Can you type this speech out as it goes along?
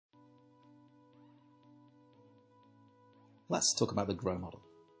let's talk about the GROW model.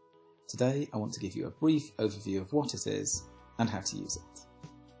 Today I want to give you a brief overview of what it is and how to use it.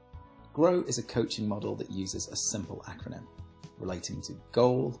 GROW is a coaching model that uses a simple acronym relating to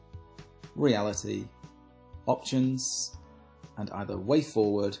goal, reality, options, and either way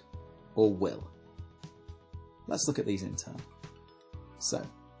forward or will. Let's look at these in turn. So,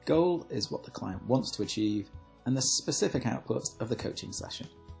 goal is what the client wants to achieve and the specific output of the coaching session.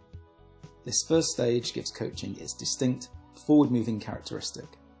 This first stage gives coaching its distinct, forward-moving characteristic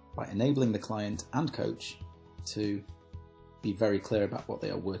by enabling the client and coach to be very clear about what they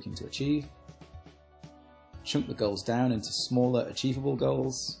are working to achieve, chunk the goals down into smaller, achievable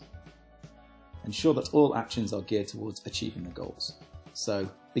goals, ensure that all actions are geared towards achieving the goals. So,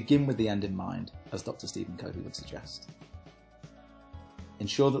 begin with the end in mind, as Dr. Stephen Covey would suggest.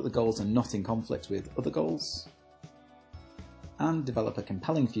 Ensure that the goals are not in conflict with other goals, and develop a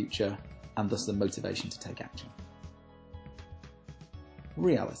compelling future and thus the motivation to take action.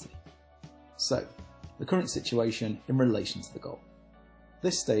 Reality. So, the current situation in relation to the goal.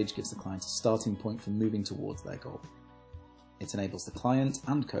 This stage gives the client a starting point for moving towards their goal. It enables the client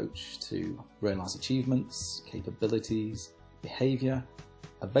and coach to realise achievements, capabilities, behaviour,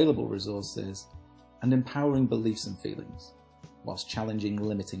 available resources, and empowering beliefs and feelings, whilst challenging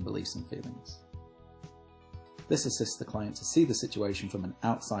limiting beliefs and feelings. This assists the client to see the situation from an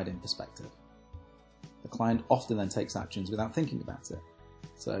outside-in perspective. The client often then takes actions without thinking about it,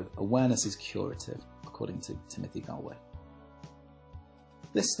 so awareness is curative, according to Timothy Galway.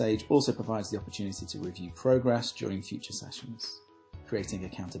 This stage also provides the opportunity to review progress during future sessions, creating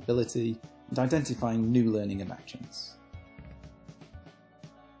accountability and identifying new learning and actions.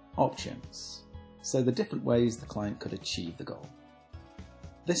 Options. So the different ways the client could achieve the goal.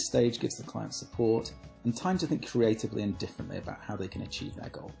 This stage gives the client support and time to think creatively and differently about how they can achieve their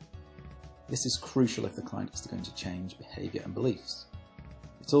goal. This is crucial if the client is going to change behaviour and beliefs.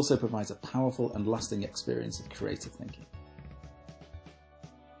 It also provides a powerful and lasting experience of creative thinking.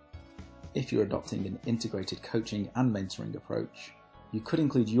 If you're adopting an integrated coaching and mentoring approach, you could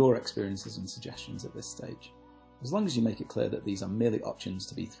include your experiences and suggestions at this stage, as long as you make it clear that these are merely options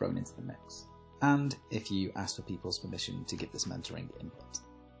to be thrown into the mix, and if you ask for people's permission to give this mentoring input.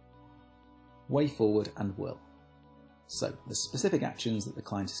 Way forward and will. So, the specific actions that the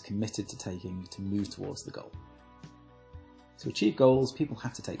client is committed to taking to move towards the goal. To achieve goals, people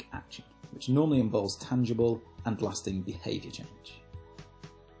have to take action, which normally involves tangible and lasting behaviour change.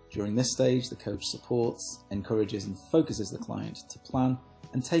 During this stage, the coach supports, encourages and focuses the client to plan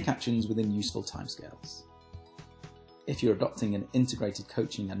and take actions within useful timescales. If you're adopting an integrated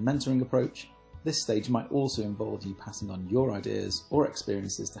coaching and mentoring approach, this stage might also involve you passing on your ideas or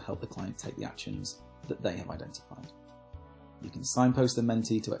experiences to help the client take the actions that they have identified. You can signpost the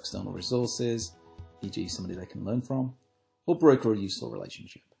mentee to external resources, e.g. somebody they can learn from, or broker a useful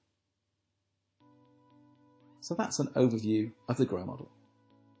relationship. So that's an overview of the GROW model.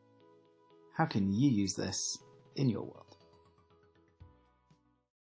 How can you use this in your world?